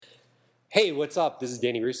Hey, what's up? This is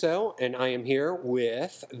Danny Russo, and I am here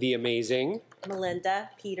with the amazing Melinda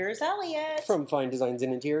Peters Elliott from Fine Designs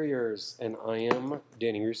and Interiors, and I am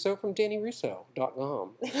Danny Russo from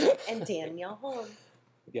DannyRusso.com. and Daniel Holm.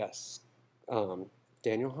 Yes,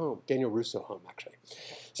 Daniel Russo Home, actually.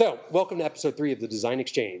 So, welcome to episode 3 of the Design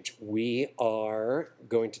Exchange. We are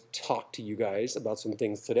going to talk to you guys about some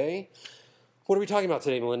things today. What are we talking about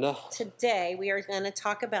today, Melinda? Today we are going to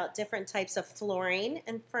talk about different types of flooring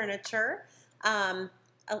and furniture.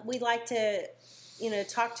 We like to,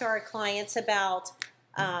 talk to our clients about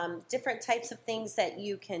different types of things that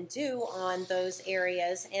you can do on those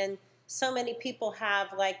areas. And so many people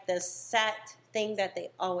have like this set thing that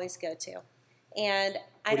they always go to. And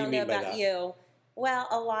I don't know about you. Well,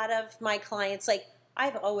 a lot of my clients, like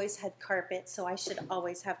I've always had carpet, so I should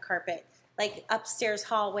always have carpet. Like upstairs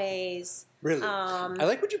hallways. Really? I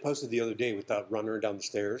like what you posted the other day with that runner down the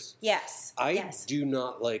stairs. Yes. I do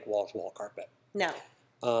not like wall-to-wall carpet. No.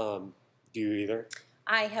 Do you either?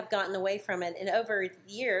 I have gotten away from it. And over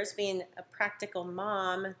the years, being a practical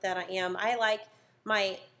mom that I am, I like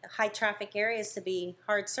my high traffic areas to be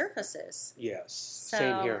hard surfaces. Yes.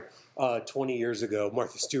 Same here. 20 years ago,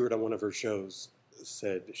 Martha Stewart on one of her shows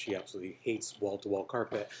said that she absolutely hates wall-to-wall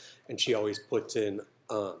carpet, and she always puts in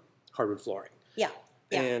hardwood flooring. Yeah.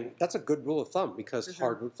 And that's a good rule of thumb because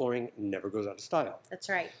hardwood flooring never goes out of style. That's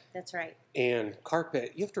right. And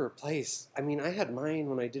carpet, you have to replace. I mean, I had mine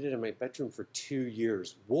when I did it in my bedroom for 2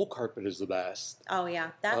 years. Wool carpet is the best. Oh, yeah.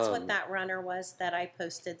 That's what that runner was that I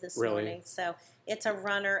posted this morning. So it's a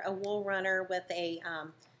wool runner with a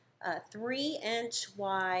 3-inch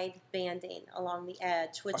wide banding along the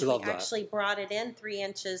edge, which we actually brought it in 3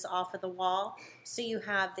 inches off of the wall. So you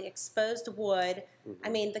have the exposed wood. I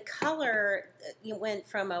mean, the color, you went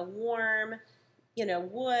from a warm,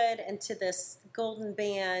 wood into this golden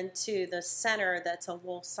band to the center that's a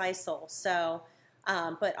wool sisal. So,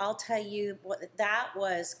 but I'll tell you, that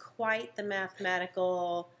was quite the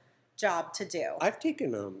mathematical job to do. I've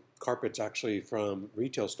taken carpets actually from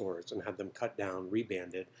retail stores and had them cut down,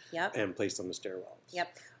 rebanded, and placed on the stairwells.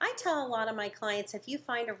 Yep. I tell a lot of my clients, if you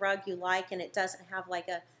find a rug you like and it doesn't have like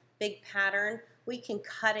a big pattern, we can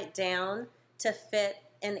cut it down to fit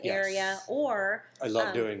an area. Or I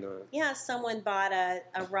love doing that. Yeah, someone bought a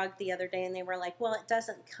rug the other day and they were like, well, it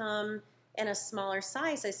doesn't come in a smaller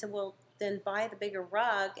size. I said, well, then buy the bigger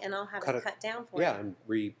rug and I'll have it cut down for you. Yeah, and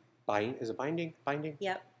is it binding?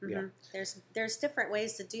 Yep. Mm-hmm. Yeah. There's different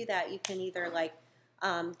ways to do that. You can either like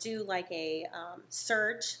do like a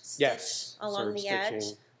serge stitch along the edge,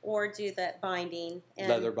 or do that binding. And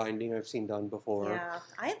leather binding I've seen done before. Yeah,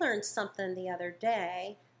 I learned something the other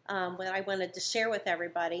day that I wanted to share with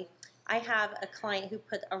everybody. I have a client who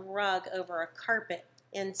put a rug over a carpet,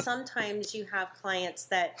 and sometimes you have clients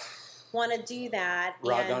that want to do that.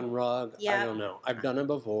 Rug on rug. I don't know. I've done it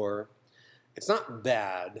before. It's not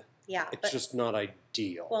bad. Yeah, it's just not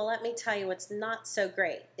ideal. Well, let me tell you what's not so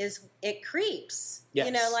great is it creeps.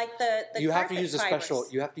 Yes. Like the you have carpet to use fibers.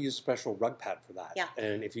 You have to use a special rug pad for that. Yeah.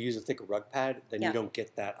 And if you use a thicker rug pad, then you don't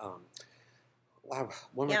get that. What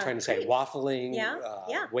am I trying to say? Creep. Waffling.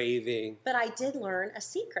 Waving. But I did learn a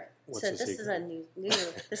secret. What's the secret? Is a new.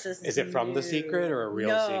 This is. Is it from The Secret or a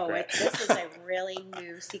real secret? No, this is a really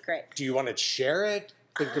new secret. Do you want to share it?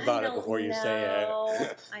 Think about it before you say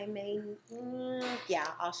it. I may,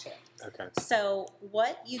 I'll share. Okay. So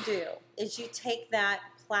what you do is you take that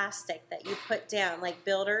plastic that you put down, like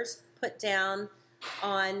builders put down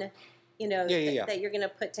on, that you're going to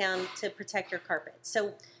put down to protect your carpet.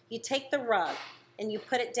 So you take the rug and you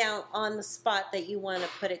put it down on the spot that you want to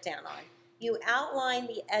put it down on. You outline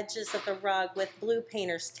the edges of the rug with blue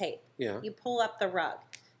painter's tape. Yeah. You pull up the rug.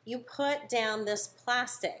 You put down this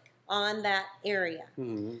plastic on that area,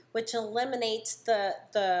 which eliminates the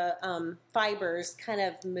fibers kind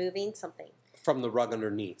of moving something. From the rug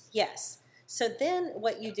underneath. Yes. So then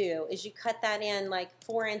what you do is you cut that in like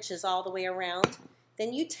 4 inches all the way around.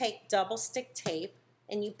 Then you take double stick tape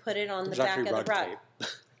and you put it on the back of the rug. Tape.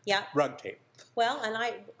 Yeah. Rug tape. Well, and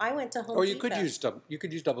I went to Home Depot. Or you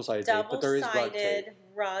could use double-sided tape, but there is rug tape. Double-sided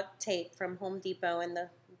rug tape from Home Depot in the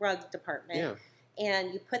rug department. Yeah.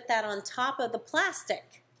 And you put that on top of the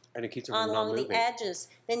plastic. And it keeps it from not moving. Along the edges.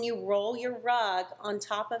 Then you roll your rug on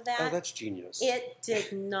top of that. Oh, that's genius. It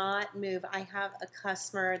did not move. I have a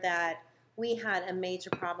customer that we had a major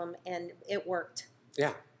problem, and it worked.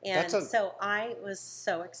 Yeah. And so I was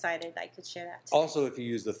so excited I could share that today. Also, if you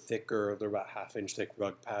use the thicker, they're about half-inch thick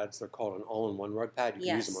rug pads. They're called an all-in-one rug pad. You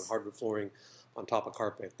can use them on hardwood flooring on top of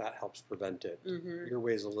carpet. That helps prevent it. Your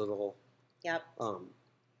way is a little... Yep.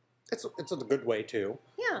 It's a good way too.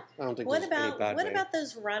 Yeah. I don't think What there's any bad what way. about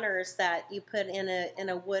those runners that you put in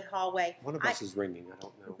a wood hallway? One of us is ringing. I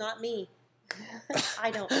don't know. Not me.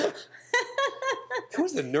 I don't. Who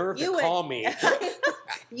has the nerve to call me?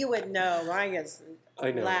 You would know. Mine is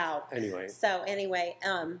I know. loud. Anyway. So anyway,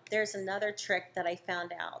 there's another trick that I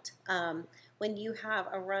found out. When you have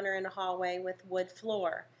a runner in a hallway with wood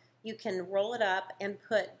floor, you can roll it up and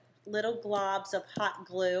put little globs of hot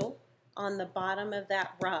glue on the bottom of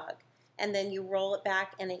that rug, and then you roll it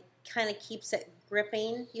back, and it kind of keeps it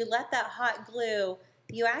gripping. You let that hot glue.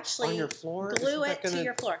 You actually on your floor? glue it to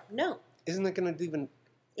your floor. No, isn't it going to even?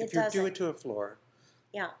 If you do it to a floor,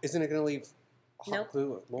 yeah, isn't it going to leave hot Nope.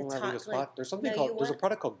 glue? It won't It's leave hot a spot. There's something No, called. you There's a want-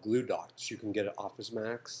 product called Glue Dots. You can get at Office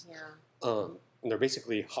Max. Yeah, And they're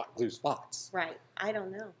basically hot glue spots. right. I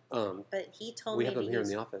don't know, but he told We me have them to here in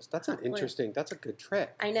use the office. That's an hot glue. interesting. That's a good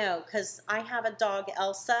trick. I know, because I have a dog,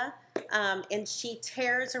 Elsa, and she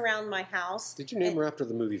tears around my house. Did you name her after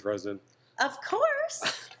the movie Frozen? Of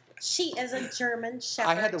course. She is a German Shepherd.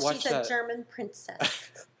 I had to watch She's that. a German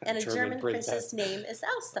princess. And a German princess name is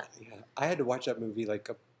Elsa. Yeah, I had to watch that movie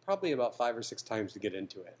probably about 5 or 6 times to get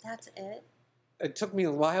into it. That's it. It took me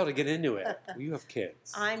a while to get into it. You have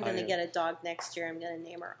kids. I'm going to get a dog next year. I'm going to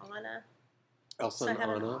name her Anna. Elsa and I have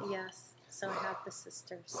Anna. yes. So I have the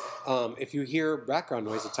sisters. If you hear background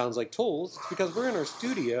noise, it sounds like tools. It's because we're in our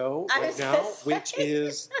studio I right was now, gonna which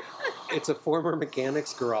is it's a former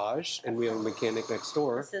mechanic's garage, and we have a mechanic next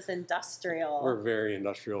door. This is industrial. We're very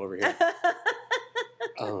industrial over here.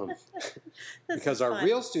 This Because is our fun.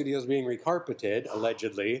 real studio is being recarpeted,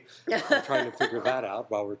 allegedly. I'm trying to figure that out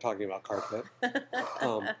while we're talking about carpet.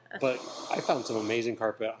 But I found some amazing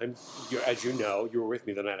carpet. As you know, you were with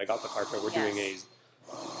me the night I got the carpet. We're doing a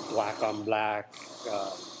black on black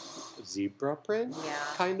zebra print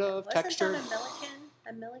kind of Wasn't texture. That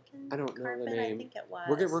a Milliken I don't know carpet? the name. I think it was.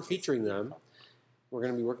 We're It's featuring them. beautiful. We're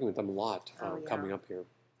going to be working with them a lot Oh, yeah. coming up here.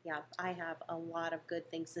 Yeah, I have a lot of good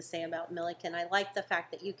things to say about Milliken. I like the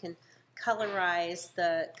fact that you can colorize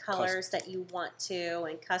the colors that you want to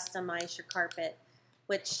and customize your carpet,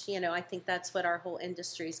 which, I think that's what our whole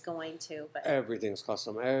industry is going to. But Everything's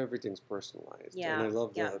custom. Everything's personalized. Yeah, And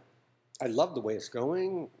yeah. I love the way it's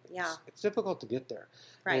going. Yeah. It's difficult to get there.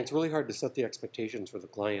 Right. And it's really hard to set the expectations for the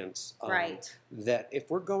clients. Right. That if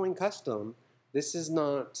we're going custom, this is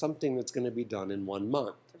not something that's going to be done in 1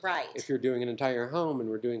 month. Right. If you're doing an entire home and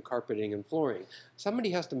we're doing carpeting and flooring,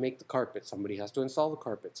 somebody has to make the carpet. Somebody has to install the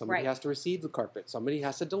carpet. Somebody Right. has to receive the carpet. Somebody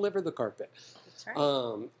has to deliver the carpet. That's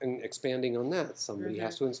right. And expanding on that, somebody Mhm.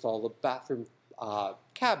 has to install the bathroom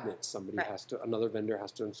cabinets. Somebody Right. another vendor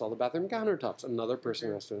has to install the bathroom countertops. Another person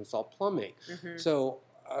Mhm. has to install plumbing. Mhm. So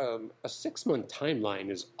a 6-month timeline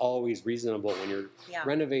is always reasonable when you're Yeah.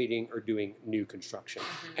 renovating or doing new construction.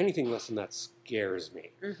 Mhm. Anything less than that scares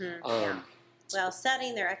me. Mhm. Um, Yeah. Well,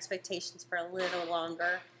 setting their expectations for a little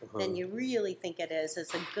longer than you really think it is a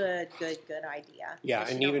good idea. Yeah,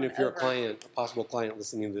 Because and you don't even want if you're over- a possible client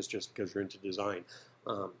listening to this just because you're into design,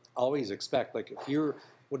 always expect, if you're,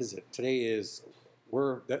 what is it? Today is,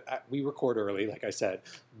 we record early, like I said,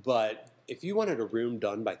 but if you wanted a room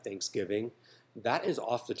done by Thanksgiving, that is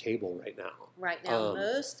off the table right now. Right now,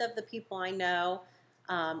 most of the people I know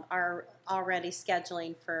are already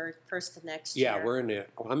scheduling for first of next year. Yeah,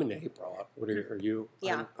 I'm in April. What are you?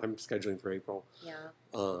 Yeah. I'm scheduling for April. Yeah,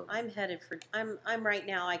 Um, I'm headed for. I'm right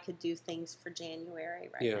now. I could do things for January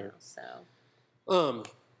right Yeah. now. So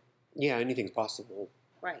yeah, anything's possible,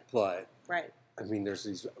 right, but right. I mean, there's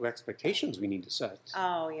these expectations we need to set.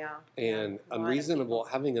 Oh yeah. And Yeah, a lot of people.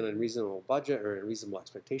 having an unreasonable budget or unreasonable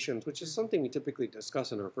expectations, which is something we typically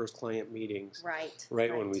discuss in our first client meetings, Right.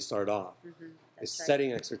 right when we start off, Mhm, is that's right.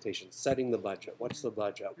 setting expectations, setting the budget. What's the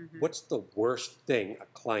budget? Mhm. What's the worst thing a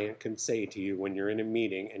client can say to you when you're in a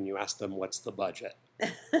meeting and you ask them, what's the budget?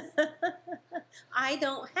 I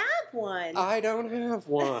don't have one. I don't have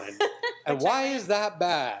one. And why is that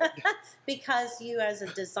bad? Because you, as a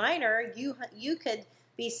designer, you could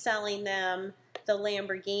be selling them the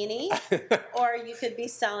Lamborghini, or you could be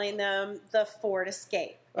selling them the Ford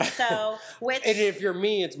Escape. So, which And if you're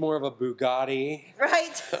me, it's more of a Bugatti.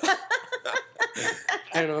 right?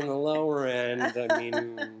 And on the lower end, I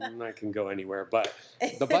mean, I can go anywhere, but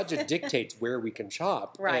the budget dictates where we can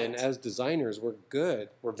shop. Right. And as designers, we're good.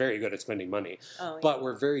 We're very good at spending money, Oh, but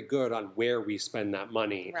we're very good on where we spend that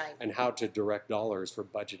money Right. and how to direct dollars for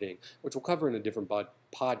budgeting, which we'll cover in a different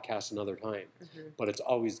podcast another time. Mhm. But it's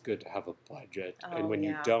always good to have a budget. Oh, And when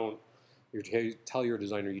you yeah. don't, you tell your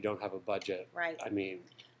designer you don't have a budget. Right. I mean,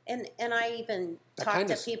 And I even That talk kind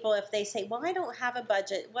to of- people if they say, "Well, I don't have a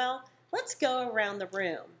budget." Well, let's go around the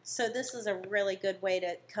room. So this is a really good way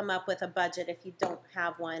to come up with a budget if you don't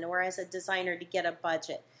have one, or as a designer to get a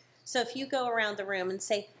budget. So if you go around the room and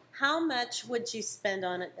say, how much would you spend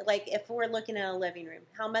on it? Like if we're looking at a living room,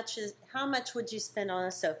 how much would you spend on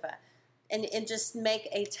a sofa? And just make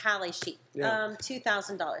a tally sheet. Yeah.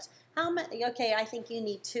 $2,000. How much? Okay, I think you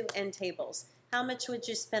need 2 end tables. How much would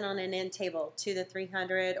you spend on an end table? $200 to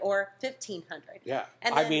 $300 or $1,500? Yeah.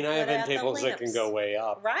 And I then mean, I have what end about the tables that can lamps? go way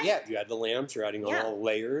up. Right. Yeah, you add the lamps, you're adding Yeah. all the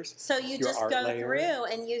layers. So you your just art go layer. through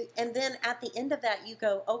and then at the end of that you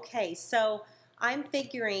go, okay, so I'm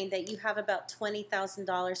figuring that you have about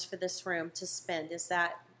 $20,000 for this room to spend. Does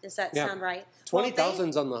that Yeah. sound right?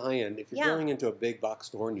 20,000's on the high end. If you're Yeah. going into a big box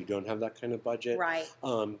store and you don't have that kind of budget, Right.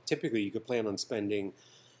 Typically you could plan on spending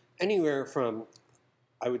anywhere from,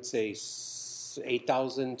 I would say,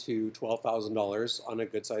 $8,000 to $12,000 on a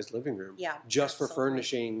good-sized living room. Yeah. Just for absolutely.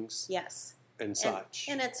 furnishings Yes. and such.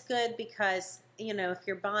 And it's good because, if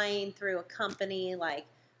you're buying through a company like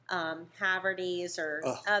Haverty's or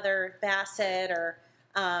other Bassett or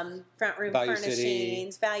Front Room Value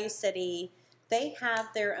Furnishings, Value City, they have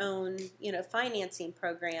their own, financing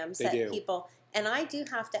programs They that do. people, and I do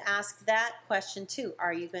have to ask that question too.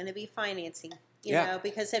 Are you going to be financing? You Yeah. know,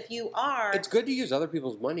 because if you are, It's good to use other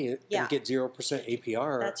people's money Yeah. and get 0%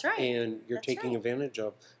 APR. That's right. And you're That's taking right. advantage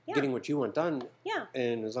of Yeah. getting what you want done. yeah,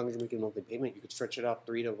 And as long as you're making a monthly payment, you could stretch it out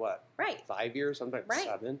 3 to what? right. 5 years, sometimes Right.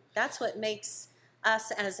 7. That's what makes us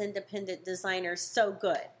as independent designers so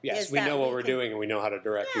good. Yes, is we that know what we're can- doing and we know how to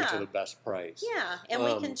direct you Yeah. to the best price. Yeah, and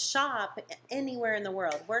we can shop anywhere in the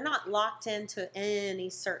world. We're not locked into any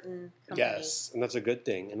certain company. Yes, and that's a good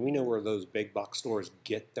thing. And we know where those big box stores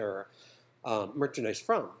get their merchandise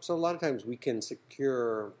from. So a lot of times we can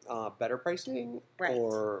secure better pricing, Right.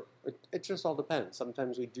 or it just all depends.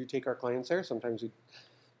 Sometimes we do take our clients there. Sometimes we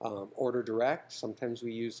order direct. Sometimes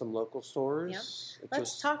we use some local stores. It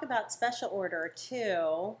Let's just- talk about special order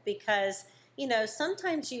too, because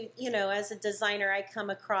sometimes as a designer, I come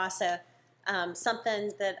across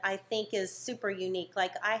something that I think is super unique.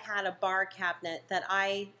 Like I had a bar cabinet that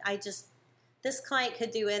I just this client could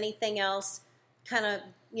do anything else, kind of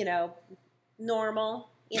normal,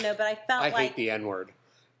 but I felt I like hate the N word.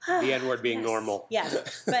 The N word being Yes, normal.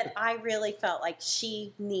 Yes, but I really felt like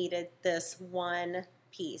she needed this one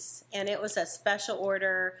piece, and it was a special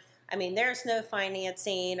order. I mean, there's no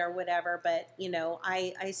financing or whatever, but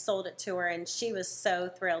I sold it to her, and she was so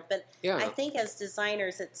thrilled. But Yeah. I think as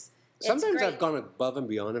designers, it's Sometimes great. I've gone above and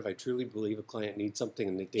beyond. If I truly believe a client needs something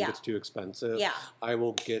and they think Yeah. it's too expensive, Yeah. I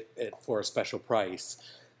will get it for a special price.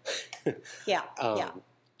 Yeah,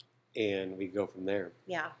 And we go from there.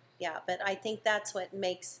 yeah. But I think that's what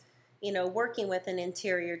makes working with an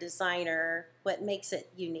interior designer what makes it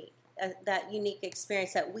unique. That unique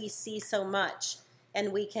experience that we see so much,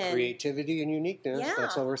 and we can Creativity and uniqueness. Yeah.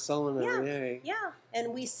 That's what we're selling Yeah. every day. Yeah,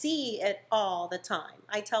 and we see it all the time.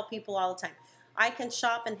 I tell people all the time, I can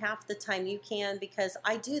shop in half the time you can because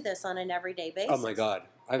I do this on an everyday basis. Oh my God.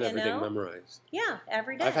 I have You everything know? memorized. Yeah,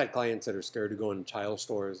 every day. I've had clients that are scared to go in tile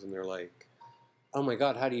stores and they're like, oh my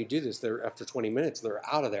God, how do you do this? They're after 20 minutes, they're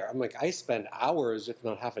out of there. I'm like, I spend hours, if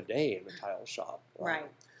not half a day in a tile shop. Right.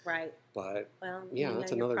 But Well, yeah,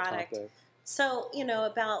 that's another topic. So,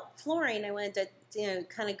 about flooring, I wanted to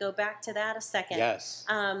kind of go back to that a second. Yes.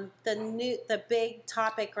 The big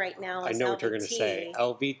topic right now I is know LVT. what you're going to say.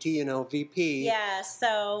 LVT and LVP. Yeah,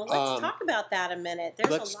 so let's talk about that a minute. There's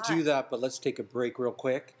Let's a lot. do that, but let's take a break real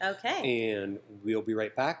quick. Okay. And we'll be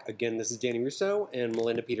right back. Again, this is Danny Russo and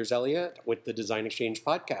Melinda Peters Elliott with the Design Exchange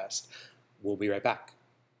podcast. We'll be right back.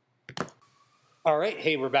 All right.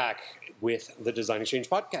 Hey, we're back with the Design Exchange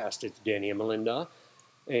podcast. It's Danny and Melinda.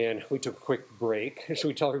 And we took a quick break. Should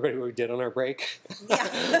we tell everybody what we did on our break?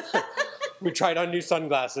 Yeah. We tried on new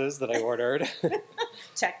sunglasses that I ordered.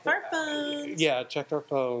 Check our phones. Yeah, checked our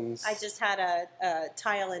phones. I just had a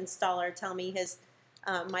tile installer tell me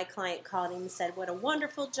my client called him and said what a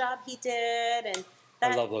wonderful job he did, and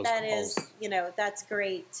I love those that calls. is that's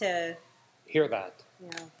great to Hear that. yeah.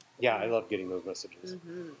 Yeah, I love getting those messages.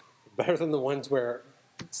 Mm-hmm. Better than the ones where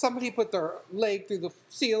somebody put their leg through the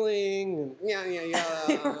ceiling and yeah.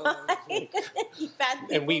 Right? You've had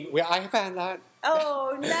And I've had that.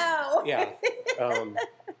 oh no. Yeah.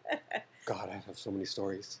 God, I have so many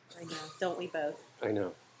stories. I know. Don't we both? I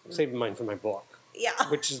know. I'm saving mine for my book, Yeah.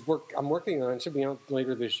 which is I'm working on. It should be out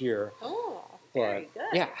later this year. Oh, But very good.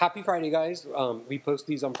 yeah, happy Friday, guys. We post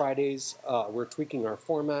these on Fridays. We're tweaking our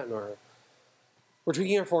format and we're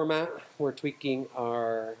tweaking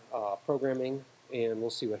our programming, and we'll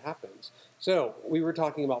see what happens. So we were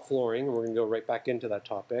talking about flooring, and we're going to go right back into that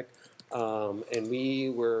topic. And we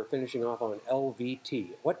were finishing off on LVT.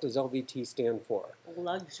 What does LVT stand for?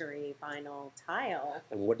 Luxury vinyl tile.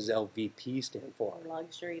 And what does LVP stand for?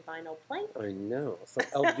 Luxury vinyl plank. I know. So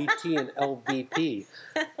LVT and LVP.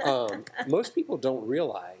 Most people don't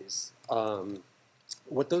realize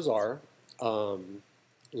what those are.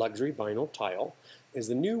 Luxury vinyl tile is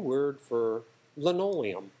the new word for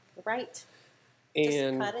linoleum. Right.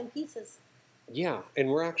 And just cut in pieces. yeah, and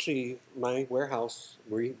we're actually, my warehouse,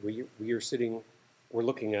 we are sitting, we're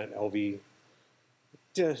looking at LVTP.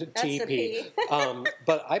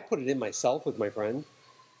 But I put it in myself with my friend,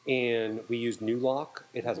 and we used New Lock.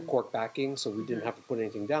 It has a cork backing, so we didn't have to put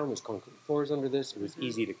anything down. There's concrete floors under this. It was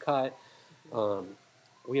easy to cut.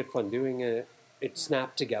 We had fun doing it. It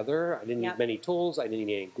snapped together. I didn't need many tools. I didn't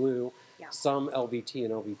need any glue. Yeah. Some LVT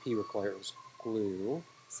and LVP requires glue.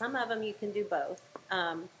 Some of them you can do both.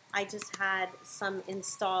 I just had some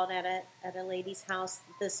installed at a lady's house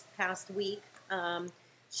this past week.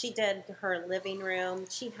 She did her living room.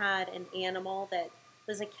 She had an animal that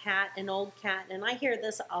was a cat, an old cat, and I hear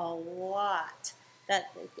this a lot,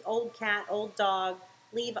 that old cat, old dog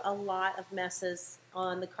leave a lot of messes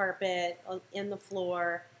on the carpet, in the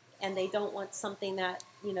floor, and they don't want something that,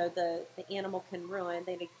 the animal can ruin.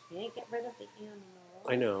 They can't get rid of the animal.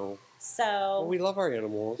 I know. So well, we love our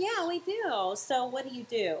animals. Yeah, we do. So what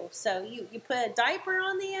do? So you put a diaper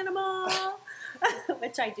on the animal,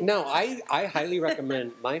 which I do. No, I highly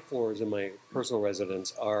recommend. My floors in my personal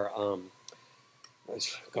residence are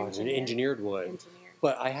engineered wood.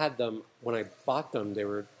 But I had them when I bought them. They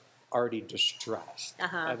were already distressed.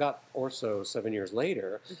 I got Orso 7 years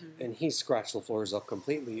later, and he scratched the floors up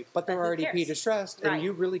completely. But they're already distressed, and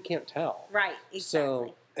you really can't tell. Right. Exactly.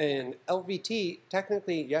 So. And LVT,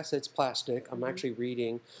 technically, yes, it's plastic. I'm actually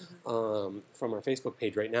reading from our Facebook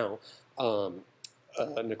page right now.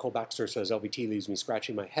 Nicole Baxter says, LVT leaves me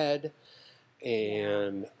scratching my head.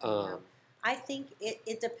 And I think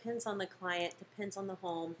it depends on the client, depends on the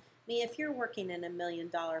home. I mean, if you're working in $1 million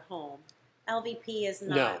home, LVP is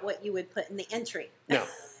not what you would put in the entry. No,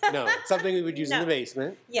 it's something we would use in the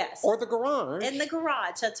basement. Yes. Or the garage. In the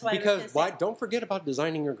garage, that's what because don't forget about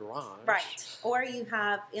designing your garage. Right. Or you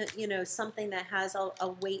have, something that has a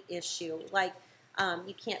weight issue, like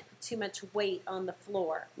you can't put too much weight on the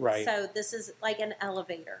floor. Right. So this is like an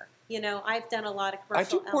elevator. I've done a lot of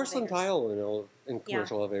commercial elevators. I do porcelain tile in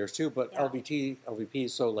commercial elevators too, but LVP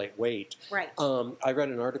is so lightweight. Right. I read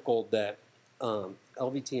an article that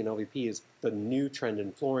LVT and LVP is the new trend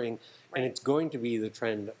in flooring, and it's going to be the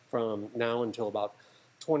trend from now until about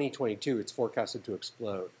 2022. It's forecasted to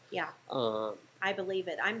explode. Yeah, I believe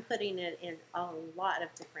it. I'm putting it in a lot of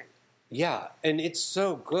different. Yeah, and it's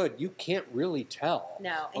so good. You can't really tell.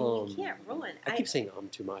 No, and you can't ruin it. I keep saying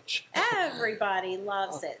too much. Everybody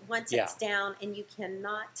loves it. Once it's down, and you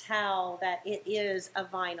cannot tell that it is a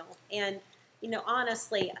vinyl. And,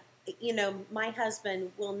 honestly, my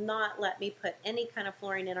husband will not let me put any kind of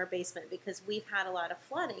flooring in our basement because we've had a lot of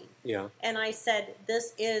flooding. Yeah. And I said,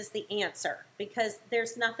 this is the answer because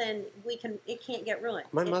there's nothing it can't get ruined.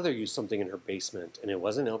 My mother used something in her basement, and it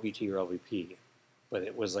wasn't LVT or LVP, but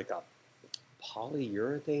it was like a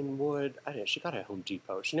polyurethane wood. I don't know. She got it at Home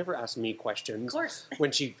Depot. She never asked me questions. Of course.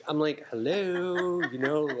 I'm like, hello,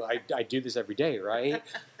 I do this every day, right?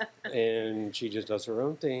 And she just does her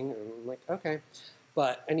own thing. And I'm like, okay.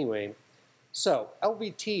 But anyway, so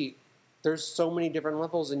LVT, there's so many different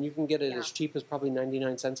levels, and you can get it as cheap as probably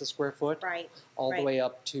 99 cents a square foot. Right. All the way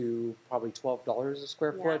up to probably $12 a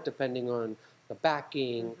square foot, depending on the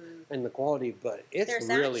backing and the quality, but it's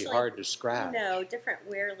really hard to scratch. Different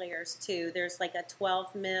wear layers too. There's like a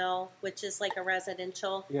 12 mil, which is like a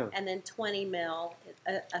residential, and then 20 mil,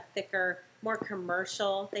 a thicker, more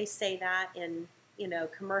commercial. They say that in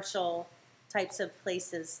commercial types of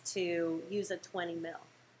places to use a 20 mil.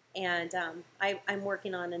 And I'm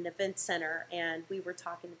working on an event center, and we were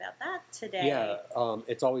talking about that today. Yeah,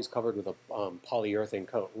 it's always covered with a polyurethane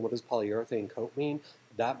coat. And what does polyurethane coat mean?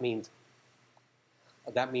 That means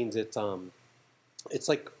it's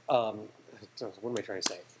like what am I trying to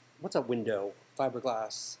say? What's a window?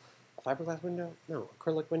 Fiberglass? A fiberglass window? No,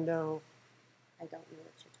 acrylic window. I don't know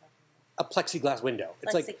what you're talking about. A plexiglass window.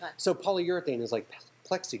 It's like so polyurethane is like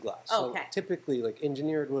plexiglass. So typically, like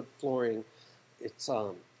engineered wood flooring, it's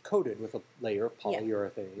coated with a layer of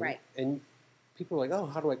polyurethane. Right. And people are like, oh,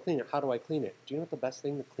 how do I clean it? How do I clean it? Do you know what the best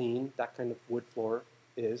thing to clean that kind of wood floor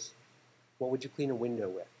is? What would you clean a window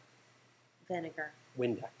with? Vinegar.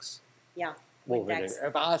 Windex. Yeah. Well, vinegar.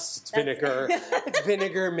 Of us, it's vinegar. It's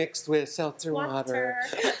vinegar mixed with seltzer water.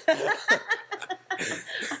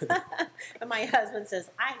 My husband says,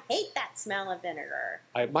 I hate that smell of vinegar.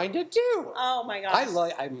 Mine did too. Oh my gosh.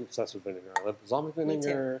 I'm obsessed with vinegar. I love balsamic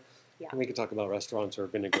vinegar. Yeah. We can talk about restaurants or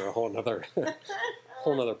vinegar a whole nother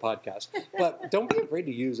podcast. But don't be afraid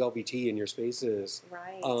to use LVT in your spaces.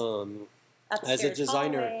 Right. As a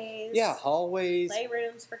designer, hallways,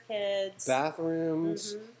 playrooms for kids,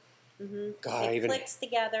 bathrooms. God, it clicks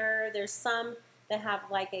together. There's some that have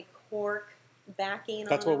like a cork backing.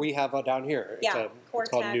 That's what we have down here. Yeah, it's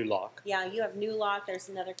called Nulock. Yeah, you have Nulock. There's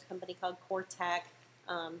another company called Cortec.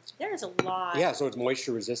 There's a lot. Yeah, so it's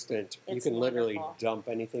moisture resistant. You can literally dump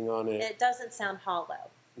anything on it. It doesn't sound hollow.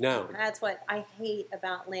 No. That's what I hate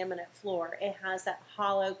about laminate floor. It has that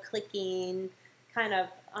hollow clicking kind of.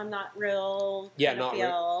 I'm not real. Yeah, not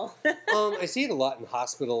real. I see it a lot in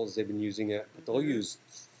hospitals. They've been using it, but they'll use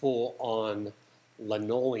full-on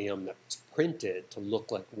linoleum that's printed to look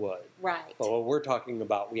like wood. Right. But what we're talking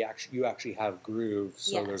about, you actually have grooves,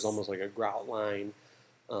 so there's almost like a grout line.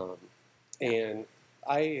 And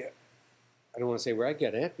I don't want to say where I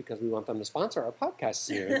get it because we want them to sponsor our podcast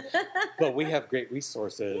soon. But we have great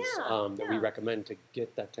resources that we recommend to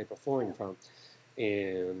get that type of flooring from.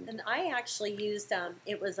 And I actually used,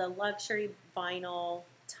 it was a luxury vinyl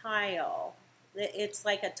tile. It's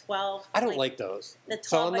like a 12. I don't like those.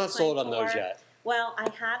 So I'm not sold on those yet. Well, I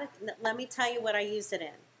had let me tell you what I used it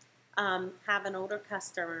in. Have an older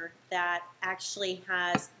customer that actually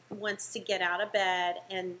wants to get out of bed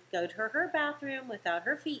and go to her bathroom without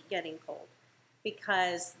her feet getting cold,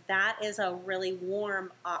 because that is a really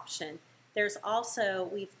warm option. There's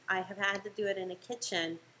also, I have had to do it in a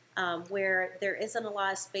kitchen where there isn't a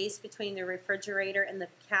lot of space between the refrigerator and the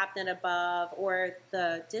cabinet above or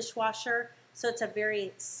the dishwasher. So it's a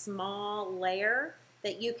very small layer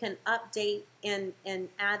that you can update and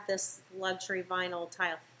add this luxury vinyl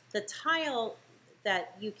tile. The tile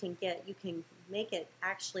that you can get, you can make it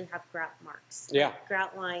actually have grout marks. Yeah.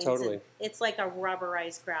 Grout lines. Totally. It's like a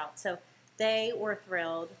rubberized grout. So they were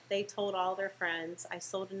thrilled. They told all their friends. I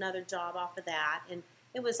sold another job off of that. And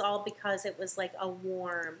it was all because it was like a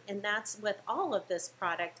warm. And that's with all of this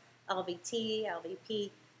product, LVT, LVP,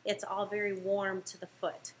 it's all very warm to the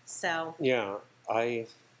foot. So yeah, I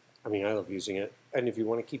love using it. And if you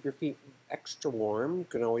want to keep your feet extra warm, you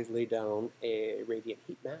can always lay down a radiant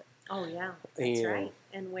heat mat. Oh yeah, that's right.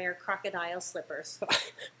 And wear crocodile slippers,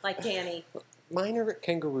 like Danny. Mine are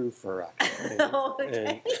kangaroo fur, actually. Oh,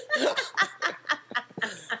 okay.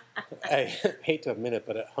 I hate to admit it,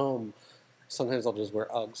 but at home, sometimes I'll just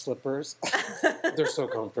wear UGG slippers. They're so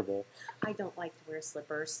comfortable. I don't like to wear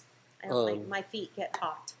slippers. I don't like my feet get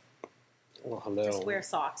hot. Well, hello. Just wear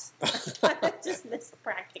socks. Just miss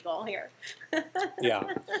practical here. Yeah,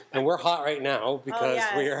 and we're hot right now because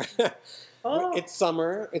we're. It's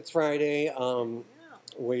summer. It's Friday.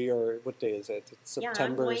 We are. What day is it? It's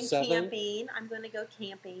September 7th. I'm going camping. I'm going to go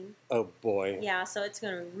camping. Oh boy. Yeah, so it's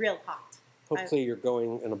going to be real hot. Hopefully, you're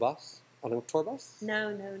going in a bus, on a tour bus.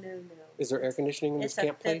 No. Is there air conditioning in this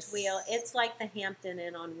camp place? It's a fifth wheel. It's like the Hampton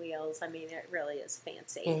Inn on wheels. I mean, it really is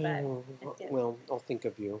fancy. Well, I'll think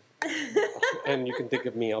of you. And you can think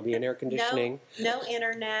of me. I'll be in air conditioning. No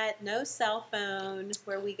internet, no cell phone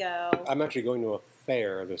where we go. I'm actually going to a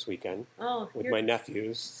fair this weekend with my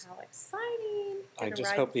nephews. How exciting. I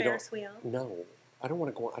just hope you don't. Wheel? No. I don't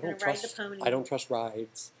want to go. I don't ride trust. the pony. I don't trust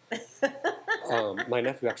rides. My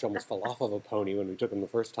nephew actually almost fell off of a pony when we took him the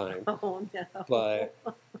first time. Oh no! But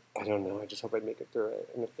I don't know. I just hope I make it through it.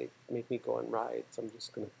 And if they make me go on rides, I'm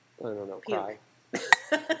just gonna, cry.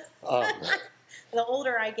 The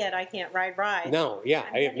older I get, I can't ride rides. No, yeah,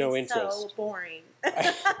 I have no interest. So boring.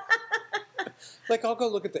 Like I'll go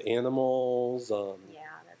look at the animals. Yeah,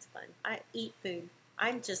 that's fun. I eat food.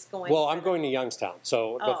 I'm just going. Well, I'm going to Youngstown,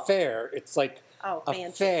 so the fair. It's like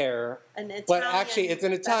a fair, but actually it's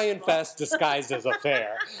an Italian fest disguised as a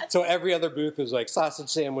fair. So every other booth is like sausage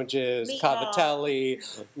sandwiches,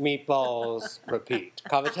 cavatelli, meatballs, repeat.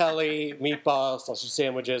 Cavatelli, meatballs, sausage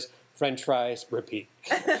sandwiches, French fries, repeat.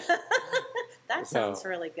 That sounds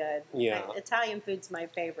really good. Yeah. Italian food's my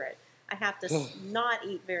favorite. I have to not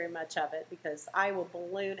eat very much of it because I will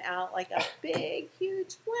balloon out like a big,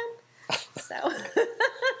 huge wimp. So.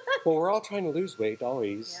 Well, we're all trying to lose weight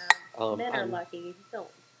always. Yeah. Men are lucky. Don't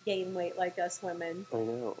gain weight like us women. I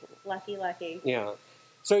know. Lucky. Yeah.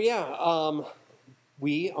 So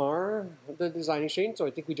we are the Design Exchange. So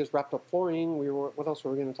I think we just wrapped up flooring. What else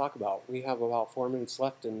were we going to talk about? We have about 4 minutes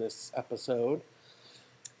left in this episode.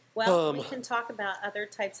 Well, we can talk about other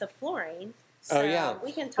types of flooring. So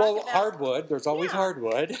we can talk about hardwood. There's always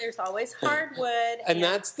hardwood. There's always hardwood, and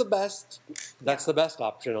that's the best. That's the best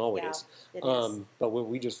option always. Yeah, it is. But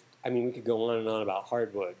we could go on and on about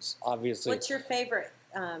hardwoods. Obviously, what's your favorite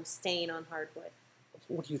stain on hardwood?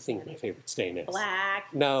 What do you think my favorite stain is?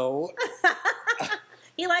 Black. No.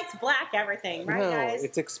 He likes black everything, right, guys?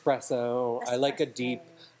 It's espresso. I like a deep.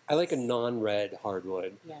 I like a Yes. non-red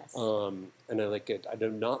hardwood. Yes. And I like it. I do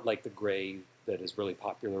not like the gray that is really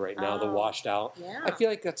popular right now, the Oh, washed out. Yeah. I feel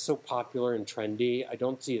like that's so popular and trendy. I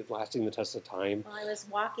don't see it lasting the test of time. Well, I was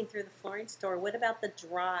walking through the flooring store. What about the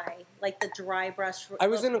dry, like the dry brush? I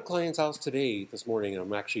was in a client's house this morning, and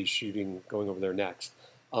I'm actually going over there next.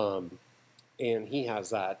 And he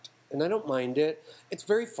has that, and I don't mind it. It's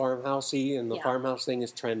very farmhousey, and the Yeah. farmhouse thing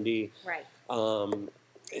is trendy. Right.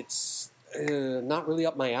 It's not really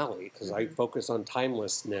up my alley because I focus on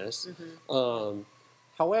timelessness.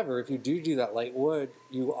 However, if you do that light wood,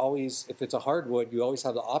 you always, if it's a hardwood, you always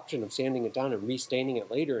have the option of sanding it down and restaining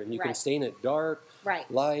it later, and you can Right. stain it dark, Right.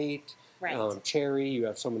 light, Right. cherry. You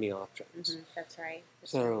have so many options. That's right.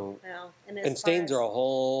 That's So, right. Well, and stains are a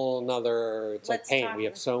whole nother. It's like Let's paint. talk- We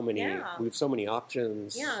have so many. Yeah. We have so many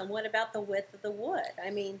options. Yeah, and what about the width of the wood? I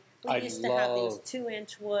mean, we I used to have these love-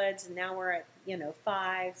 2-inch woods, and now we're at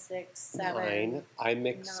 5, 6, 7. 9. I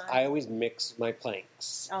mix. 9. I always mix my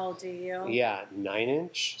planks. Oh, do you? Yeah,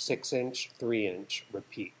 9-inch, 6-inch, 3-inch,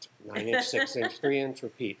 repeat. 9-inch, 6-inch, 3-inch,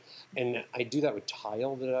 repeat. And I do that with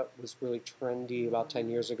tile. That was really trendy about 10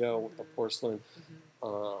 years ago with the porcelain.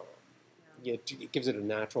 It gives it a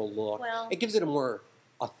natural look. Well- it gives it a more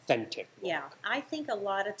authentic look. Yeah, I think a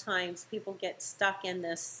lot of times people get stuck in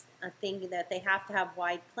this thing that they have to have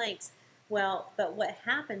wide planks. Well, but what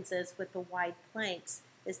happens is with the wide planks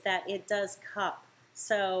is that it does cup.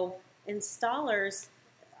 So installers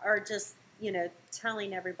are just,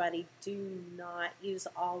 telling everybody do not use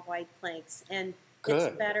all wide planks. And Good.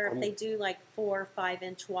 it's better if they do like 4 or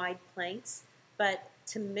 5-inch wide planks. But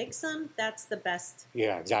to mix them, that's the best.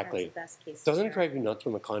 Yeah, exactly. That's the best case. Doesn't it scenario. drive you nuts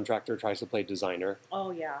when the contractor tries to play designer? Oh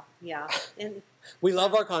yeah, yeah. And We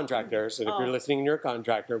love our contractors, and if you're Oh. listening and you're a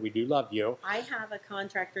contractor, we do love you. I have a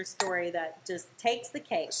contractor story that just takes the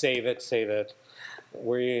cake. Save it.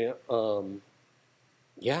 We,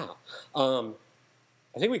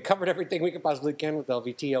 I think we covered everything we could possibly can with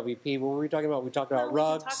LVT, LVP. What were we talking about? We talked about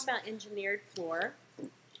Well, rugs. We can talk about engineered floor.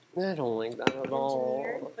 I don't like that at all.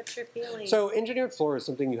 Engineered, what's your feeling? So engineered floor is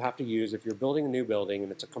something you have to use if you're building a new building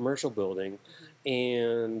and it's a commercial building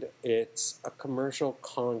and it's a commercial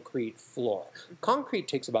concrete floor. Concrete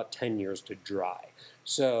takes about 10 years to dry.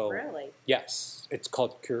 So Really? yes, it's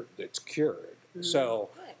cured. So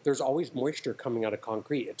Okay. there's always moisture coming out of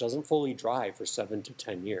concrete. It doesn't fully dry for 7 to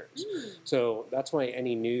 10 years. So that's why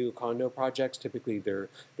any new condo projects, typically they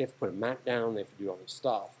have to put a mat down, they have to do all this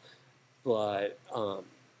stuff. But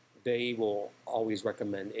they will always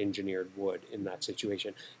recommend engineered wood in that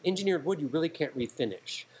situation. Engineered wood, you really can't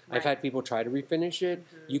refinish. I've Right. had people try to refinish it.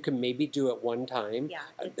 You can maybe do it one time. Yeah,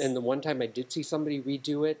 And the one time I did see somebody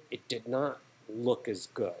redo it, it did not look as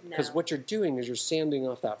good. Because No. what you're doing is you're sanding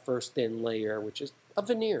off that first thin layer, which is a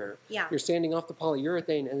veneer. Yeah. You're sanding off the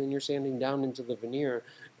polyurethane, and then you're sanding down into the veneer,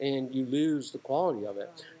 and you lose the quality of it.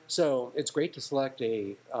 Oh, yeah. So it's great to select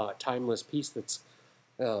a timeless piece that's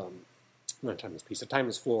not a timeless piece, a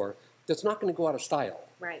timeless floor that's not going to go out of style.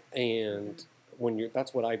 Right. And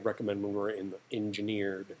that's what I recommend when we're in the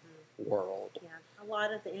engineered world. Yeah. A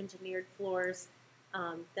lot of the engineered floors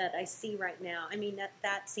that I see right now, I mean,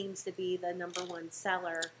 that seems to be the number one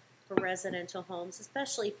seller for residential homes,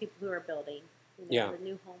 especially people who are building Yeah. the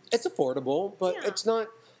new homes. It's affordable, but Yeah. it's not.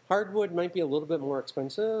 Hardwood might be a little bit more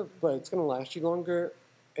expensive, but it's going to last you longer,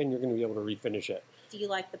 and you're going to be able to refinish it. Do you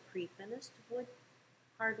like the pre-finished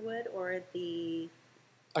hardwood, or the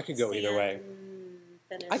I could go either way. sand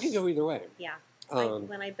finish? I could go either way. Yeah. Um,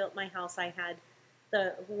 When I built my house, I had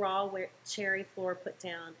the raw cherry floor put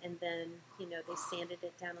down, and then they sanded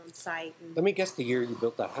it down on site. And Let me guess the year you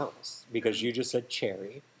built that house, because you just said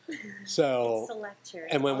cherry. So, it's select cherry.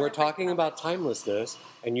 and when all we're different talking about colors. timelessness,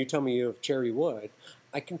 and you tell me you have cherry wood,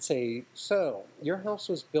 I can say, so your house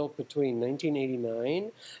was built between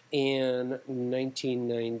 1989 and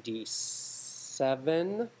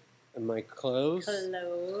 1997. Am I close?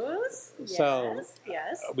 Close. So,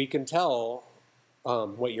 yes. We can tell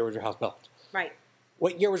what year was your house built. Right.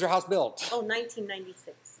 What year was your house built? Oh,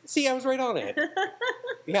 1996. See, I was right on it.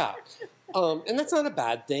 Yeah. And that's not a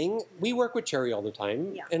bad thing. We work with cherry all the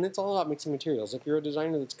time, Yeah. and it's all about mixing materials. If you're a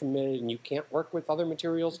designer that's committed and you can't work with other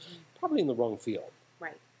materials, probably in the wrong field.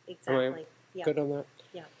 Right. Exactly. Am I Yeah. Good on that?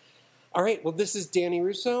 Yeah. All right. Well, this is Danny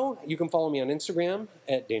Russo. You can follow me on Instagram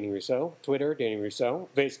at Danny Russo, Twitter, Danny Russo,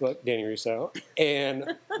 Facebook, Danny Russo,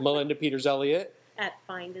 and Melinda Peters Elliott. At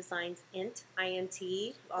Fine Designs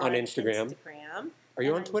INT On Instagram. Are you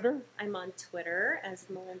And on Twitter? I'm on Twitter as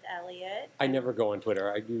Melinda Elliott. I never go on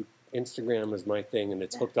Twitter. I do Instagram is my thing, and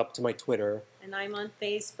it's hooked up to my Twitter. And I'm on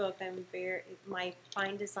Facebook. My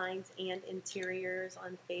Fine Designs and Interiors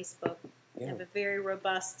on Facebook. I have a very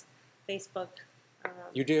robust Facebook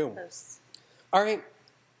You do. posts. All right.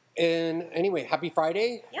 And anyway, happy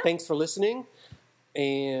Friday. Yep. Thanks for listening.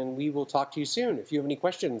 And we will talk to you soon. If you have any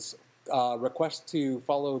questions, request to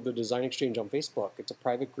follow the Design Exchange on Facebook. It's a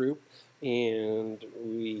private group, and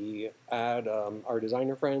we add our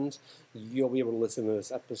designer friends. You'll be able to listen to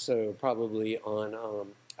this episode probably on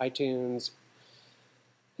iTunes,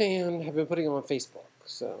 and have been putting it on Facebook.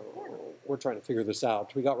 So we're trying to figure this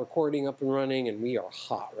out. We got recording up and running, and we are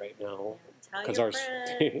hot right now. Tell your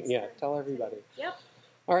friends. Yeah, tell everybody. Yep.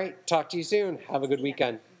 All right, talk to you soon. Have a good See ya.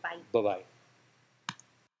 weekend. Bye. Bye-bye.